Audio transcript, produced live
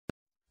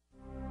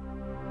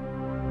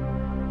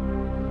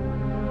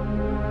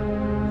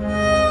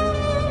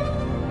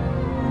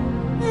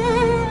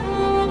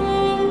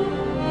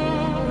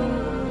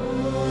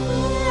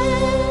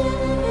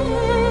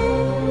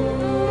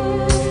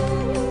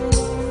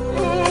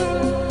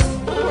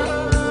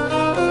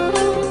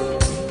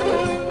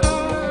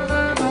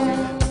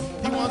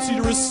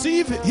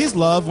his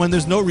love when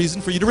there's no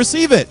reason for you to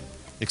receive it,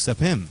 except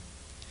him.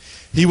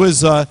 He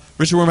was,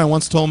 Richard Wurmbrand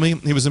once told me,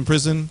 he was in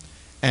prison,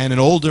 and an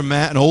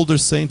older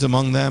saint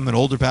among them, an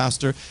older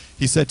pastor,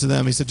 he said to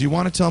them, he said, do you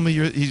want to tell me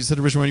he said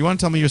to Richard Wurmbrand, you want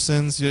to tell me your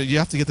sins? You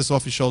have to get this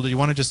off your shoulder. You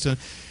want to just...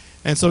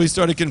 And so he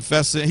started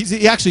confessing.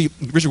 He actually,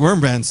 Richard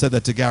Wurmbrand said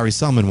that to Gary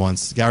Selman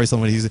once. Gary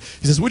Selman, he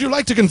says, would you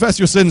like to confess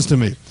your sins to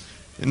me?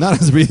 And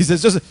not as he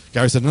says,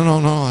 Gary said, no,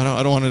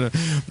 I don't want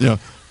to,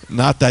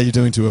 not that you're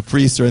doing to a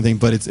priest or anything,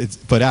 but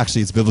but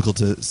actually it's biblical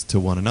to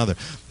one another.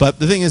 But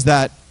the thing is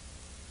that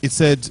it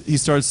said, he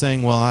started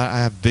saying, well,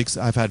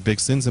 I've had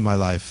big sins in my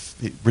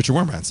life. Richard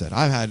Wurmbrand said,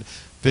 I've had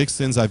big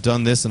sins, I've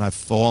done this, and I've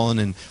fallen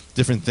in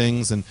different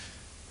things.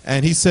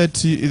 And he said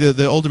to,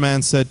 the older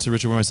man said to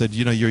Richard Wurmbrand, said,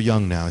 you're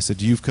young now. He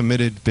said, you've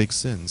committed big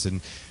sins,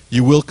 and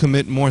you will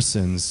commit more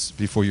sins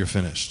before you're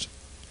finished.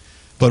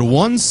 But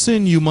one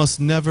sin you must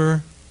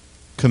never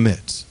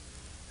commit,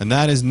 and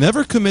that is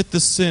never commit the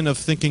sin of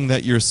thinking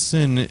that your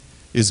sin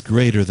is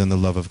greater than the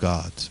love of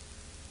God.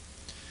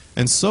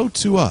 And so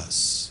to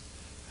us,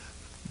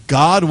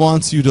 God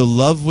wants you to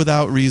love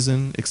without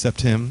reason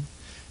except him,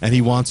 and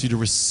he wants you to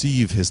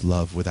receive his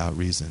love without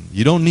reason.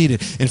 You don't need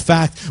it. In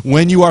fact,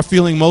 when you are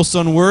feeling most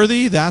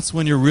unworthy, that's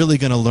when you're really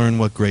going to learn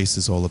what grace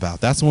is all about.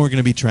 That's when we're going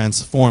to be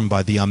transformed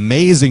by the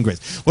amazing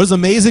grace. What does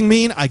amazing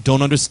mean? I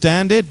don't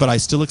understand it, but I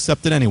still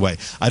accept it anyway.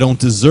 I don't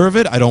deserve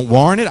it. I don't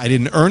warrant it. I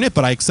didn't earn it,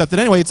 but I accept it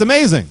anyway. It's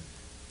amazing.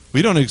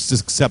 We don't just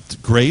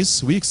accept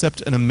grace. We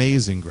accept an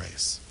amazing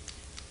grace.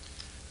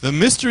 The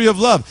mystery of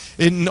love.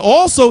 And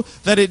also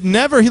that it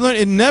never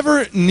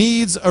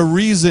needs a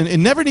reason. It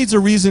never needs a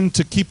reason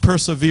to keep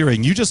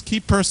persevering. You just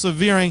keep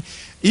persevering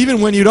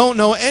even when you don't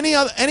know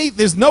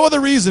there's no other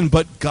reason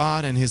but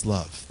God and his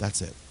love.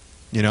 That's it.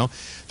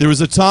 There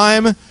was a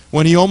time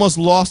when he almost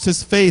lost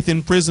his faith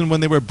in prison when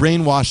they were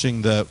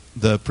brainwashing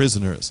the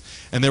prisoners.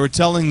 And they were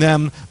telling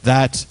them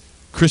that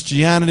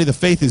Christianity, the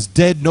faith is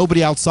dead.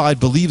 Nobody outside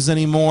believes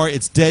anymore.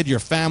 It's dead. Your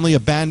family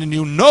abandoned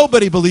you.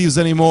 Nobody believes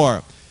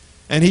anymore.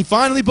 And he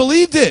finally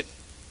believed it.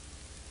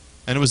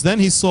 And it was then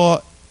he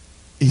saw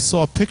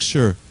a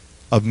picture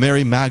of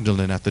Mary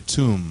Magdalene at the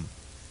tomb.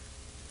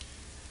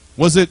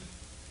 Was it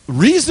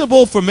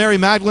reasonable for Mary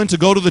Magdalene to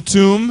go to the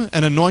tomb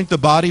and anoint the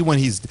body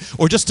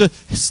or just to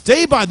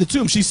stay by the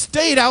tomb? She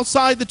stayed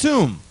outside the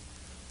tomb.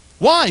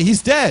 Why?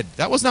 He's dead.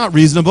 That was not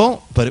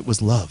reasonable, but it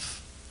was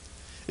love.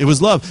 It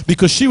was love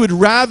because she would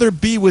rather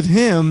be with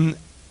him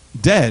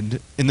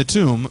dead in the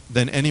tomb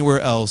than anywhere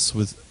else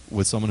with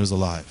someone who's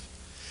alive.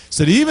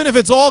 Said, even if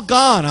it's all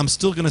gone, I'm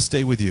still going to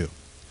stay with you.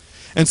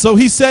 And so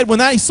he said, when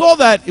he saw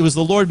that, it was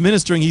the Lord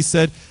ministering, he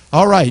said,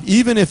 all right,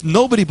 even if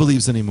nobody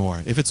believes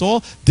anymore, if it's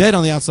all dead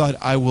on the outside,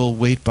 I will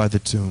wait by the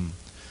tomb.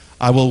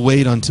 I will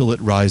wait until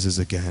it rises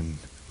again,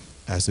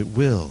 as it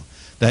will.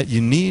 That you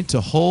need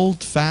to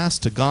hold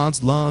fast to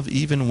God's love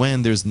even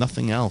when there's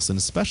nothing else, and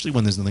especially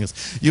when there's nothing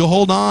else. You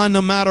hold on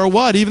no matter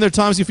what. Even there are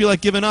times you feel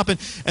like giving up, and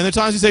there are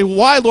times you say,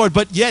 why, Lord?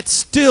 But yet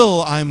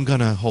still I'm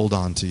going to hold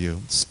on to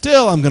you.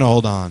 Still I'm going to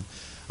hold on.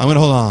 I'm going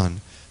to hold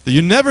on.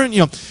 You never,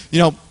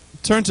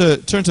 turn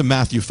to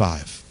Matthew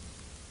 5.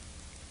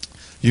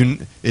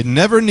 It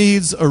never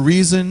needs a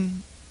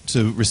reason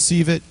to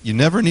receive it. You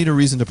never need a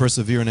reason to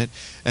persevere in it.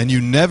 And you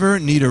never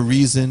need a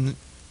reason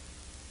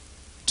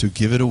to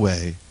give it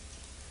away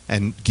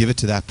and give it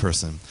to that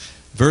person.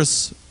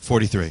 Verse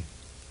 43.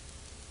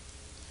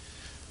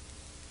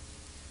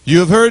 You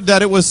have heard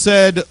that it was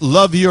said,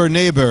 love your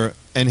neighbor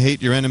and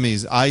hate your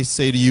enemies. I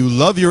say to you,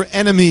 love your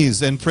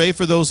enemies and pray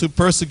for those who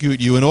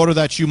persecute you, in order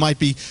that you might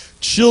be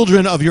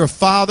children of your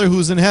Father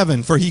who's in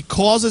heaven. For he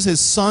causes his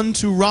sun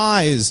to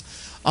rise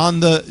on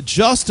the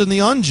just and the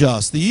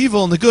unjust, the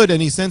evil and the good,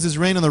 and he sends his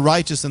rain on the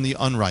righteous and the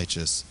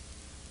unrighteous.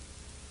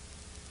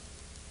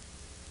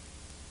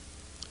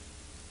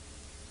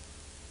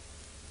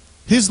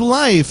 His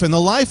life and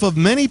the life of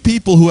many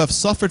people who have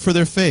suffered for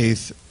their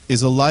faith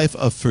is a life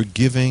of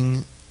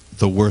forgiving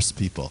the worst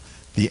people,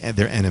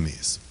 their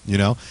enemies.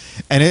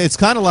 And it's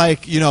kind of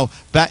like,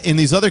 back in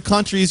these other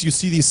countries, you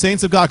see these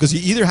saints of God, because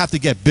you either have to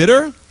get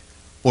bitter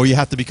or you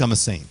have to become a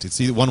saint. It's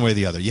either one way or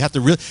the other. You have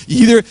to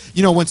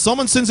when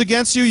someone sins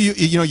against you,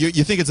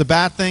 you think it's a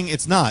bad thing.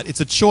 It's not.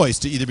 It's a choice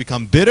to either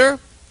become bitter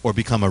or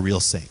become a real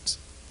saint.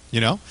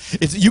 You want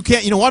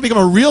to become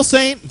a real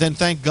saint, then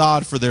thank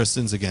God for their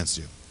sins against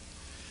you,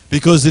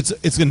 because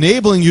it's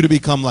enabling you to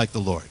become like the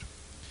Lord.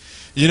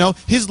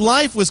 His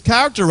life was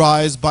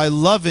characterized by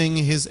loving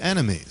his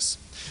enemies.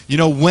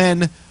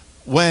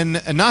 When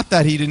not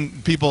that he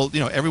didn't, people,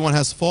 everyone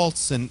has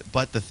faults,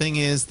 but the thing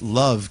is,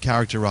 love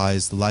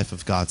characterized the life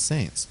of God's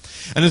saints.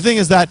 And the thing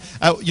is that,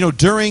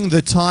 during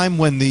the time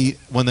when the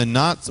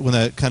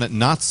kind of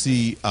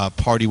Nazi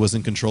party was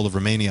in control of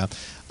Romania,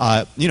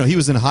 he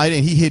was in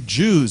hiding. He hid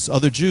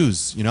other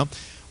Jews.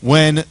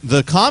 When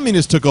the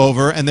communists took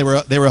over and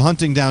they were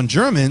hunting down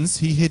Germans,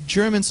 he hid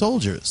German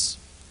soldiers.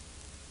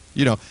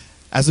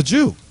 As a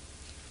Jew,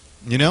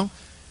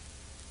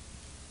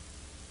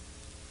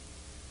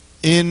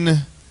 In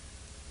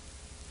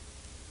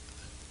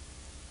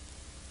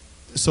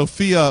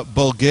Sofia,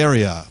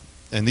 Bulgaria,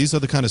 And these are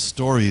the kind of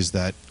stories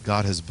that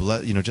God has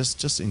blessed,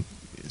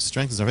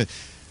 strengthens our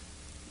faith.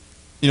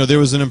 There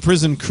was an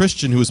imprisoned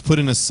Christian who was put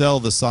in a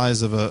cell the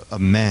size of a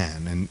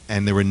man,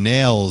 and there were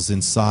nails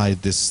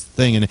inside this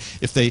thing. And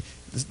if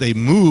they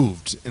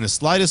moved in the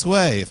slightest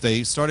way, if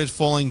they started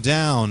falling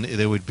down,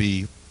 they would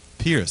be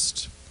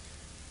pierced.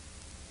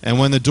 And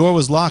when the door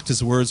was locked,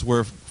 his words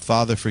were,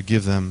 "Father,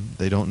 forgive them.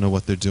 They don't know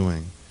what they're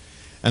doing."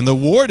 And the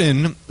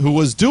warden who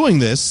was doing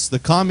this, the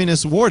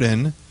communist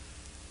warden,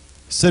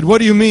 said, "What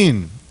do you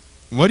mean?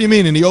 What do you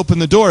mean?" And he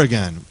opened the door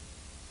again.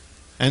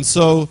 And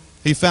so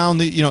he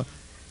found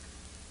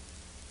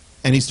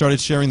and he started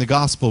sharing the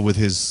gospel with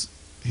his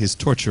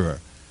torturer.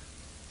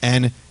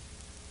 And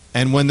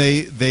when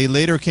they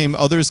later came,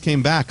 others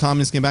came back,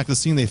 communists came back to the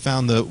scene, they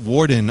found the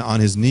warden on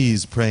his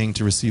knees praying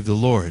to receive the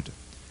Lord.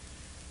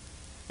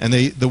 And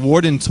the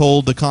warden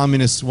told the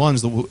communist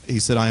ones, he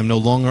said, "I am no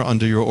longer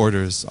under your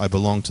orders. I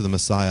belong to the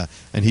Messiah."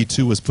 And he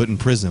too was put in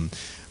prison.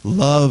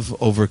 Love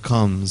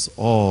overcomes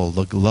all,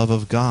 the love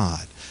of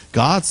God.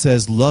 God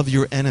says, love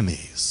your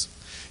enemies.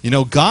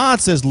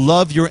 God says,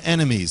 love your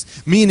enemies.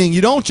 Meaning,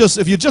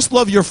 if you just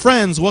love your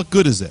friends, what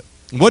good is it?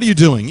 What are you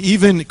doing?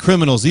 Even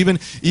criminals, even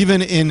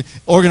in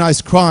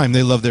organized crime,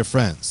 they love their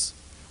friends.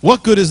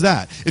 What good is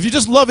that? If you're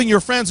just loving your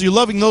friends, or you're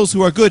loving those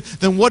who are good,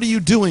 then what are you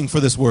doing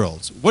for this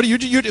world?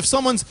 If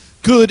someone's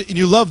good and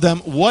you love them,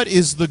 what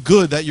is the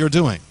good that you're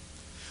doing?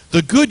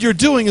 The good you're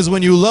doing is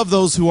when you love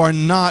those who are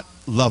not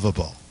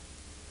lovable.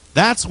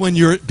 That's when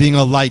you're being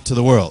a light to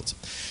the world.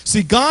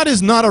 See, God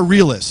is not a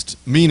realist,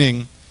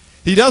 meaning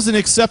he doesn't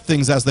accept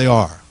things as they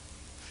are.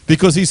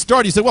 Because he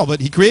said, well, but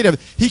he created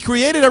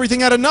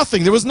everything out of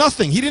nothing. There was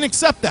nothing. He didn't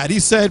accept that. He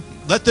said,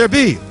 let there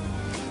be.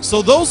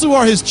 So those who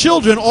are his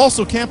children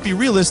also can't be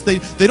realists.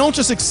 They don't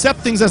just accept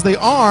things as they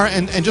are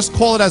and just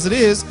call it as it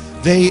is.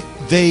 They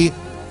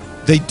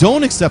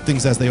don't accept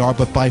things as they are,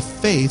 but by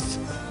faith,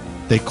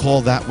 they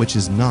call that which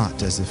is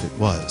not as if it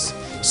was.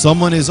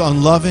 Someone is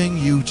unloving,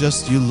 you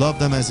love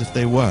them as if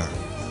they were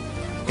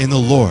in the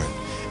Lord.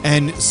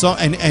 And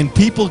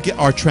people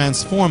are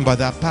transformed by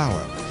that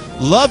power.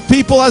 Love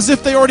people as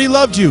if they already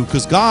loved you,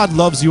 because God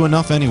loves you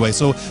enough anyway.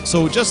 So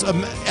just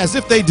as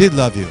if they did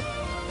love you,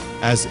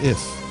 as if,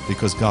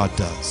 because God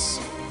does.